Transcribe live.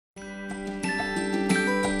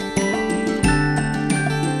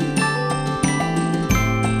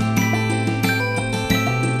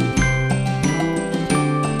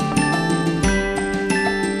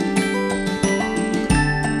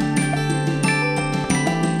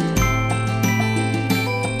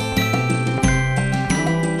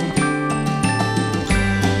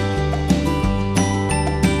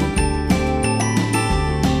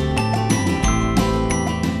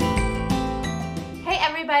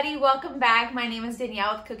everybody, welcome back. My name is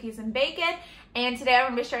Danielle with Cookies and Bacon, and today I'm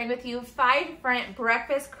going to be sharing with you 5 different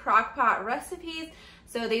breakfast crockpot recipes.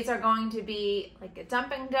 So these are going to be like a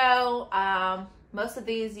dump and go. Most of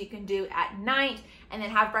these you can do at night and then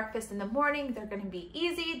have breakfast in the morning. They're going to be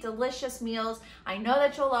easy, delicious meals. I know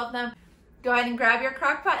that you'll love them. Go ahead and grab your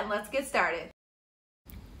crockpot and let's get started.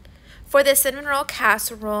 For the cinnamon roll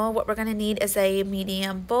casserole, what we're going to need is a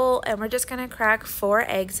medium bowl, and we're just going to crack 4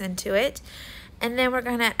 eggs into it. And then we're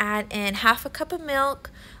going to add in half a cup of milk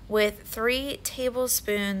with 3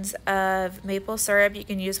 tablespoons of maple syrup. You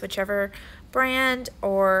can use whichever brand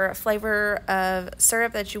or flavor of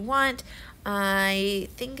syrup that you want. I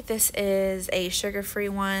think this is a sugar-free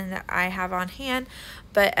one that I have on hand,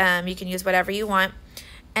 but you can use whatever you want.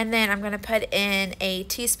 And then I'm going to put in a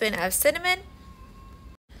teaspoon of cinnamon.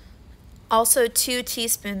 Also 2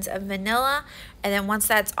 teaspoons of vanilla, and then once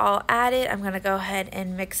that's all added, I'm going to go ahead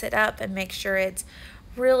and mix it up and make sure it's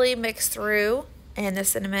really mixed through and the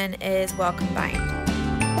cinnamon is well combined.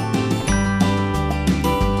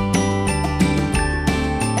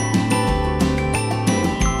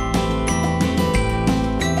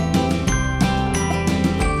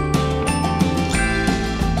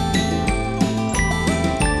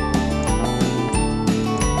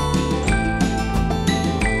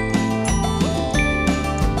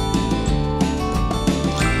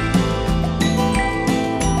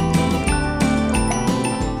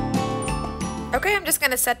 Okay, I'm just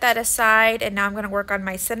going to set that aside, and now I'm going to work on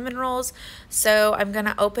my cinnamon rolls. So I'm going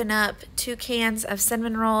to open up 2 cans of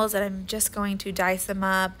cinnamon rolls, and I'm just going to dice them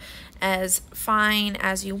up as fine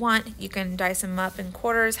as you want. You can dice them up in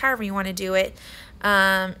quarters, however you want to do it.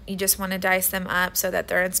 You just want to dice them up so that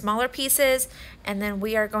they're in smaller pieces, and then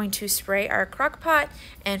we are going to spray our crock pot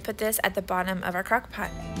and put this at the bottom of our crock pot.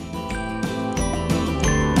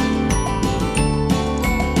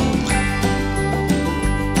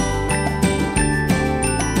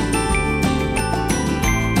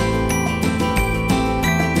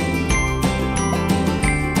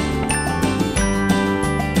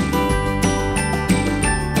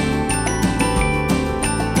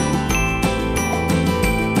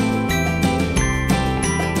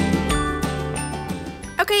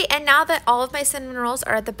 Okay, and now that all of my cinnamon rolls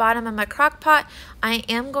are at the bottom of my crock pot, I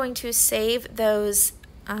am going to save those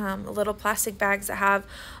little plastic bags that have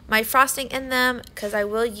my frosting in them because I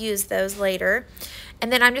will use those later.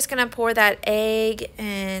 And then I'm just going to pour that egg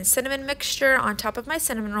and cinnamon mixture on top of my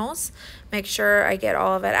cinnamon rolls. Make sure I get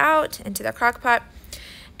all of it out into the crock pot.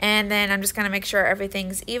 And then I'm just going to make sure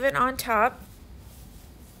everything's even on top.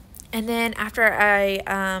 And then after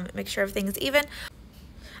I make sure everything's even,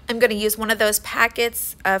 I'm going to use one of those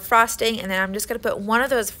packets of frosting, and then I'm just going to put one of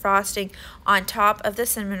those frosting on top of the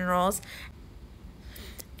cinnamon rolls.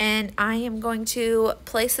 And I am going to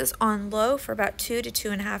place this on low for about 2 to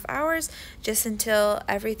 2.5 hours, just until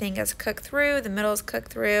everything is cooked through, the middle is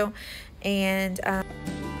cooked through, and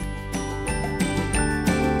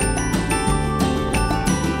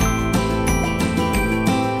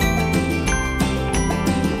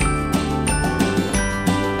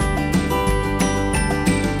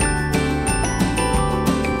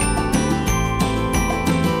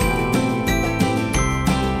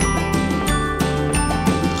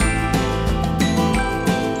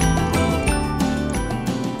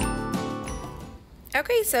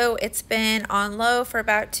okay, so it's been on low for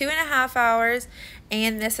about 2.5 hours,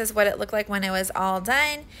 and this is what it looked like when it was all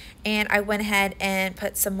done. And I went ahead and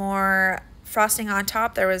put some more frosting on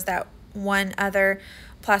top. There was that one other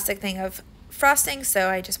plastic thing of frosting, so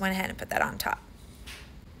I just went ahead and put that on top.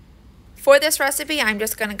 For this recipe, I'm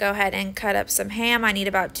just going to go ahead and cut up some ham. I need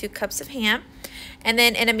about 2 cups of ham. And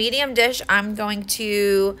then in a medium dish, I'm going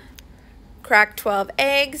to crack 12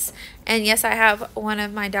 eggs. And yes, I have one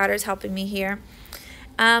of my daughters helping me here.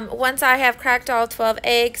 Once I have cracked all 12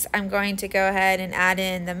 eggs, I'm going to go ahead and add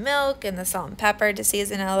in the milk and the salt and pepper to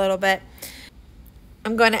season it a little bit.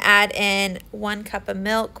 I'm going to add in 1 cup of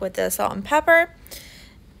milk with the salt and pepper.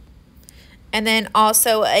 And then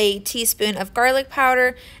also a teaspoon of garlic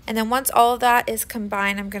powder. And then once all of that is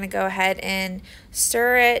combined, I'm going to go ahead and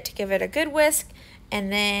stir it, give it a good whisk,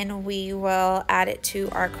 and then we will add it to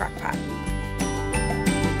our crock pot.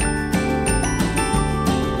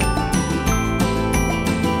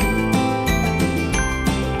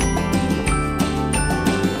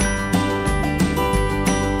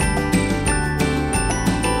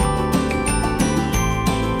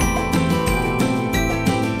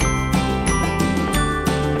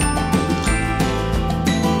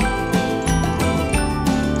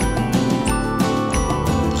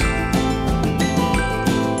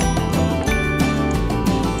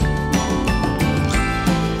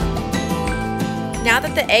 now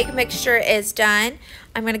that the egg mixture is done,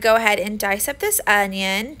 I'm going to go ahead and dice up this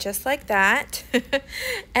onion just like that.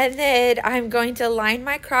 And then I'm going to line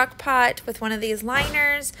my crock pot with one of these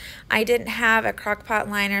liners. I didn't have a crock pot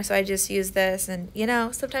liner, so I just used this, and you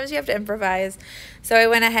know, sometimes you have to improvise. So I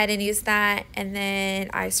went ahead and used that, and then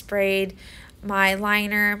I sprayed my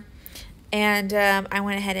liner, and I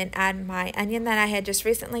went ahead and added my onion that I had just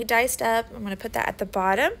recently diced up. I'm going to put that at the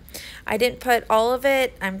bottom. I didn't put all of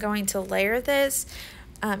it. I'm going to layer this.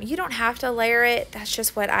 You don't have to layer it. That's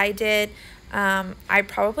just what I did. I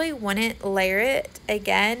probably wouldn't layer it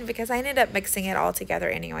again because I ended up mixing it all together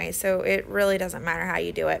anyway. So it really doesn't matter how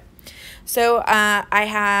you do it. So I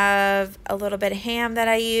have a little bit of ham that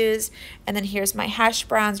I used. And then here's my hash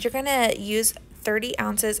browns. You're going to use 30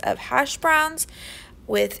 ounces of hash browns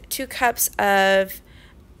with 2 cups of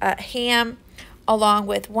ham, along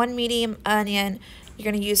with 1 medium onion.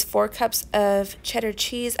 You're going to use 4 cups of cheddar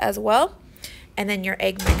cheese as well, and then your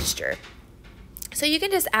egg mixture. So you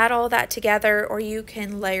can just add all that together, or you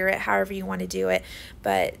can layer it however you want to do it,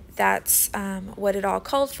 but that's what it all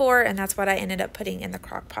called for, and that's what I ended up putting in the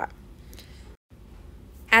crock pot.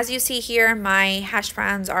 As you see here, my hash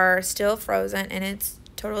browns are still frozen, and it's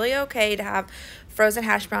totally okay to have frozen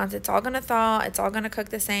hash browns. It's all going to thaw. It's all going to cook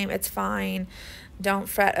the same. It's fine. Don't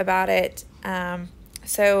fret about it.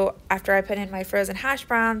 So after I put in my frozen hash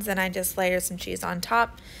browns, then I just layer some cheese on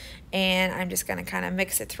top, and I'm just going to kind of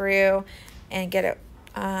mix it through and get it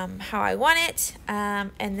how I want it.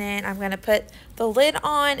 And then I'm going to put the lid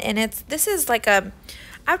on, and this is like I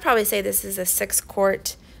would probably say this is a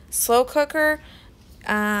 6-quart slow cooker.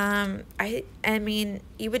 I mean,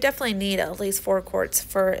 you would definitely need at least 4 quarts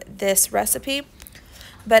for this recipe,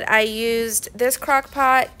 but I used this crock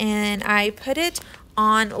pot and I put it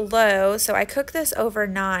on low. So I cooked this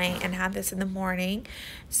overnight and had this in the morning.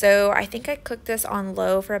 So I think I cooked this on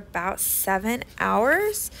low for about 7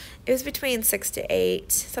 hours. It was between 6 to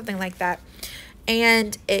 8, something like that.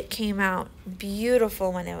 And it came out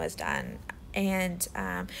beautiful when it was done. And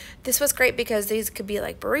this was great because these could be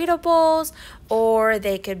like burrito bowls, or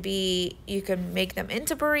they could be, you could make them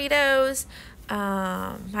into burritos.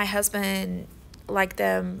 My husband liked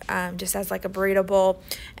them just as like a burrito bowl,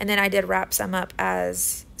 and then I did wrap some up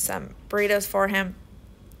as some burritos for him.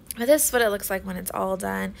 But this is what it looks like when it's all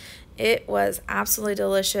done. It was absolutely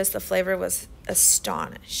delicious. The flavor was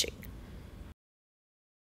astonishing.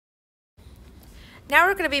 Now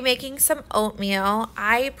we're going to be making some oatmeal.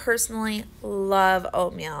 I personally love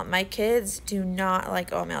oatmeal. My kids do not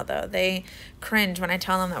like oatmeal though. They cringe when I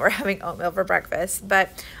tell them that we're having oatmeal for breakfast.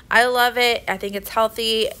 But I love it. I think it's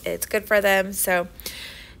healthy. It's good for them. So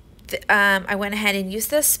I went ahead and used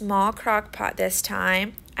this small crock pot this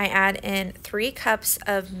time. I add in 3 cups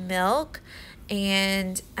of milk.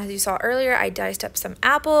 And as you saw earlier, I diced up some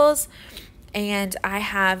apples. And I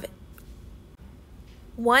have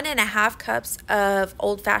 1.5 cups of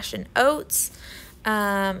old-fashioned oats,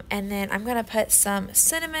 and then I'm gonna put some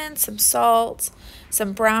cinnamon, some salt,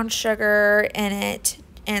 some brown sugar in it,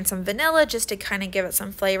 and some vanilla just to kind of give it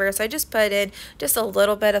some flavor. So I just put in just a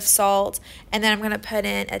little bit of salt, and then I'm gonna put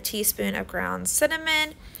in a teaspoon of ground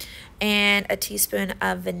cinnamon and a teaspoon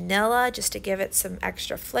of vanilla just to give it some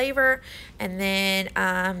extra flavor, and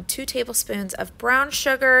then 2 tablespoons of brown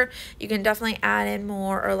sugar. You can definitely add in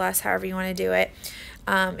more or less, however you want to do it.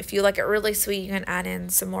 If you like it really sweet, you can add in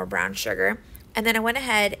some more brown sugar. And then I went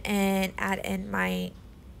ahead and add in my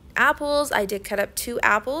apples. I did cut up 2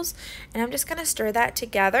 apples, and I'm just going to stir that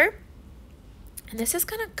together. And this is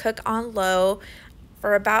going to cook on low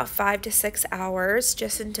for about 5 to 6 hours,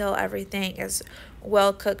 just until everything is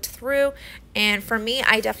well cooked through. And for me,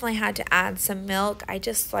 I definitely had to add some milk. I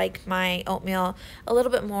just like my oatmeal a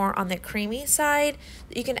little bit more on the creamy side.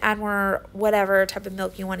 You can add more whatever type of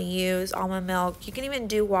milk you want to use, almond milk. You can even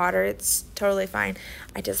do water. It's totally fine.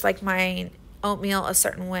 I just like my oatmeal a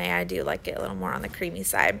certain way. I do like it a little more on the creamy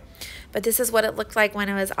side. But this is what it looked like when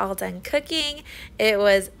it was all done cooking. It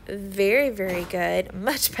was very, very good.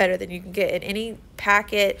 Much better than you can get in any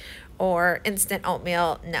packet or instant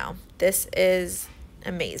oatmeal. No, this is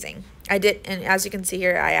amazing. I did, and as you can see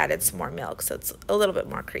here, I added some more milk, so it's a little bit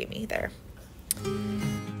more creamy there.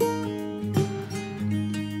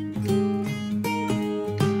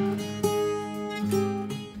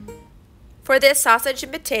 For this sausage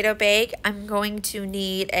and potato bake, I'm going to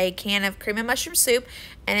need a can of cream and mushroom soup,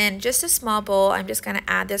 and in just a small bowl, I'm just going to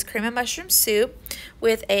add this cream and mushroom soup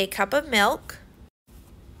with a cup of milk.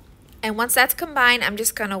 And once that's combined, I'm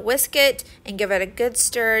just going to whisk it and give it a good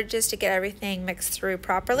stir just to get everything mixed through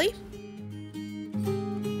properly.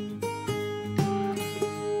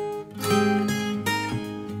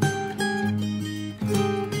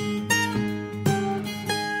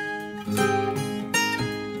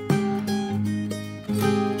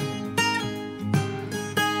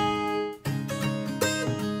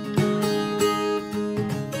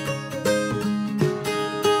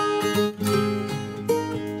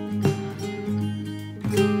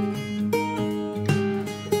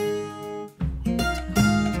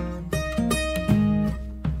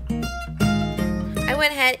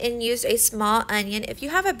 and used a small onion. If you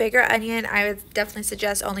have a bigger onion, I would definitely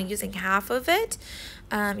suggest only using half of it.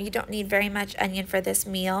 You don't need very much onion for this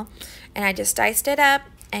meal. And I just diced it up.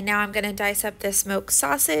 And now I'm going to dice up this smoked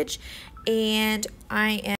sausage. And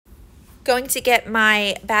I am going to get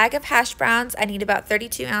my bag of hash browns. I need about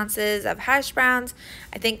 32 ounces of hash browns.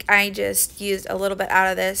 I think I just used a little bit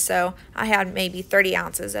out of this, so I had maybe 30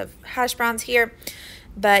 ounces of hash browns here.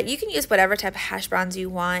 But you can use whatever type of hash browns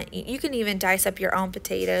you want. You can even dice up your own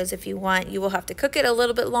potatoes if you want. You will have to cook it a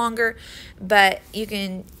little bit longer, but you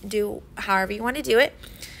can do however you want to do it.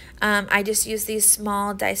 I just use these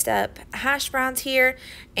small diced up hash browns here,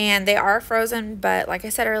 and they are frozen, but like I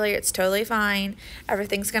said earlier, it's totally fine.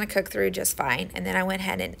 Everything's going to cook through just fine. And then I went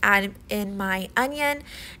ahead and added in my onion,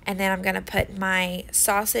 and then I'm going to put my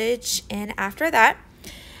sausage in after that.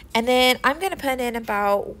 And then I'm going to put in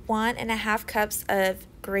about 1.5 cups of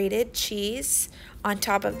grated cheese on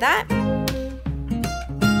top of that.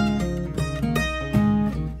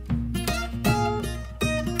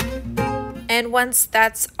 And once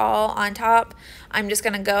that's all on top, I'm just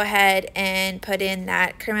going to go ahead and put in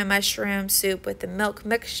that cream and mushroom soup with the milk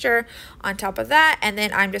mixture on top of that. And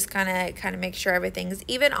then I'm just going to kind of make sure everything's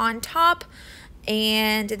even on top.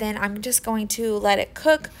 And then I'm just going to let it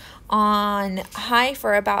cook on high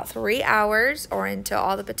for about 3 hours, or until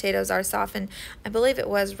all the potatoes are softened. I believe it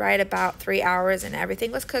was right about 3 hours and everything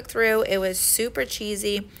was cooked through. It was super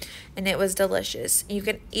cheesy and it was delicious. You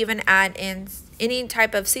can even add in any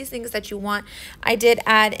type of seasonings that you want. I did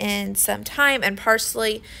add in some thyme and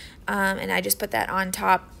parsley, and I just put that on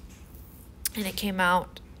top, and it came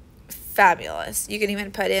out fabulous. You can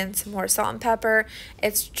even put in some more salt and pepper.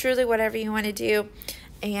 It's truly whatever you want to do.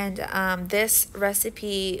 And this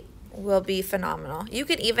recipe will be phenomenal. You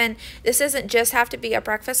could even, this doesn't just have to be a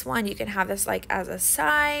breakfast one. You can have this like as a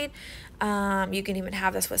side. You can even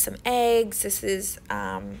have this with some eggs. This is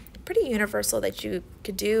pretty universal that you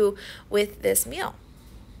could do with this meal.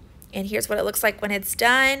 And here's what it looks like when it's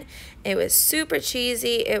done. It was super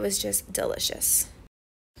cheesy. It was just delicious.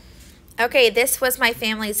 Okay, this was my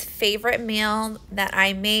family's favorite meal that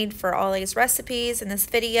I made for all these recipes in this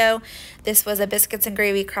video. This was a biscuits and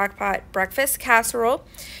gravy crockpot breakfast casserole.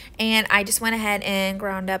 And I just went ahead and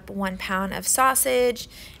ground up 1 pound of sausage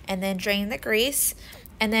and then drained the grease.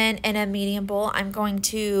 And then in a medium bowl, I'm going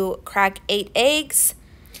to crack 8 eggs.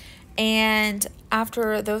 And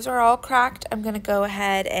after those are all cracked, I'm going to go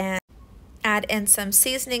ahead and add in some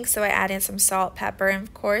seasoning. So I add in some salt, pepper, and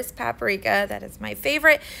of course paprika. That is my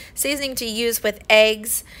favorite seasoning to use with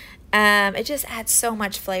eggs. It just adds so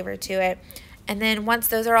much flavor to it. And then once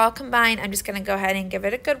those are all combined, I'm just going to go ahead and give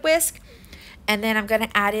it a good whisk. And then I'm going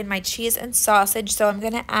to add in my cheese and sausage. So I'm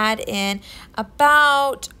going to add in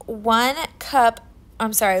about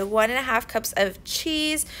 1.5 cups of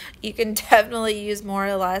cheese. You can definitely use more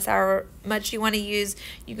or less, however much you want to use.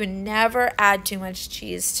 You can never add too much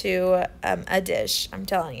cheese to a dish, I'm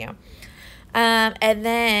telling you. And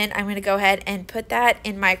then I'm going to go ahead and put that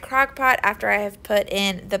in my crock pot after I have put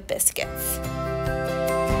in the biscuits.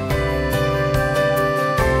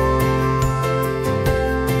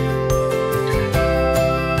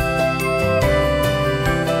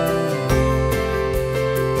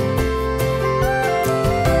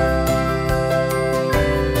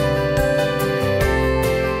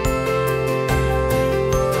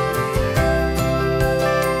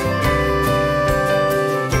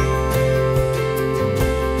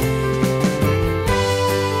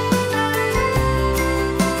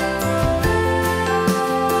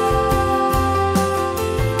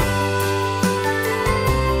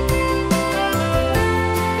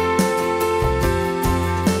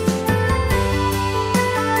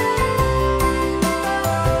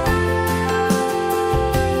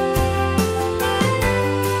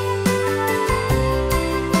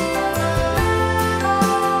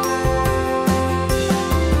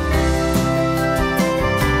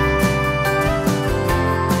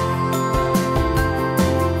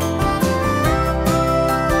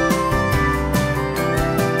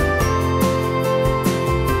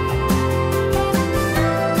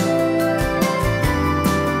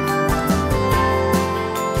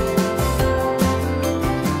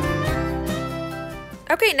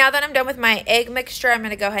 Okay, now that I'm done with my egg mixture, I'm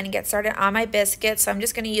going to go ahead and get started on my biscuits. So I'm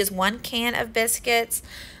just going to use 1 can of biscuits.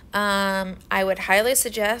 I would highly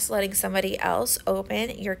suggest letting somebody else open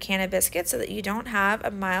your can of biscuits so that you don't have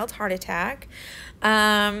a mild heart attack.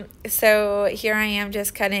 So here I am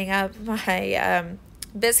just cutting up my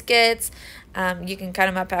biscuits. You can cut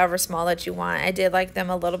them up however small that you want. I did like them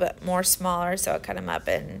a little bit more smaller, so I cut them up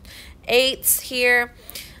in 8s here.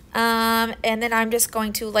 And then I'm just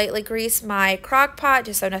going to lightly grease my crock pot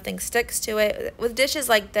just so nothing sticks to it. With dishes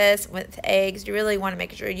like this, with eggs, you really want to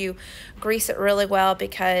make sure you grease it really well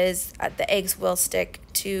because the eggs will stick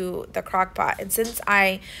to the crock pot. And since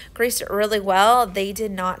I greased it really well, they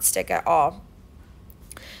did not stick at all.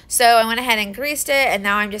 So I went ahead and greased it, and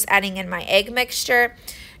now I'm just adding in my egg mixture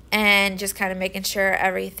and just kind of making sure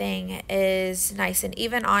everything is nice and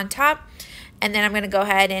even on top. And then I'm going to go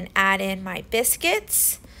ahead and add in my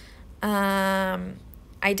biscuits.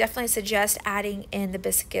 I definitely suggest adding in the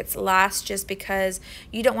biscuits last just because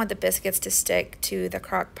you don't want the biscuits to stick to the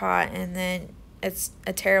crock pot and then it's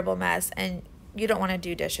a terrible mess and you don't want to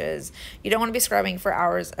do dishes. You don't want to be scrubbing for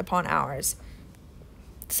hours upon hours.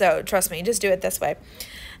 So trust me, just do it this way.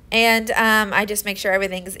 And I just make sure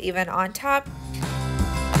everything's even on top.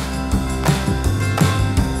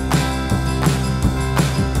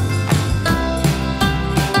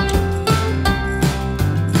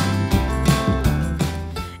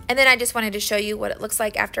 And then I just wanted to show you what it looks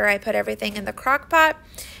like after I put everything in the crock pot.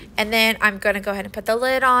 And then I'm going to go ahead and put the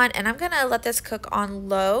lid on, and I'm going to let this cook on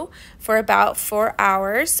low for about 4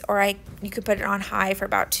 hours, or you could put it on high for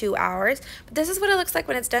about 2 hours. But this is what it looks like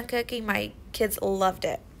when it's done cooking. My kids loved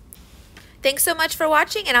it. Thanks so much for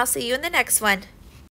watching, and I'll see you in the next one.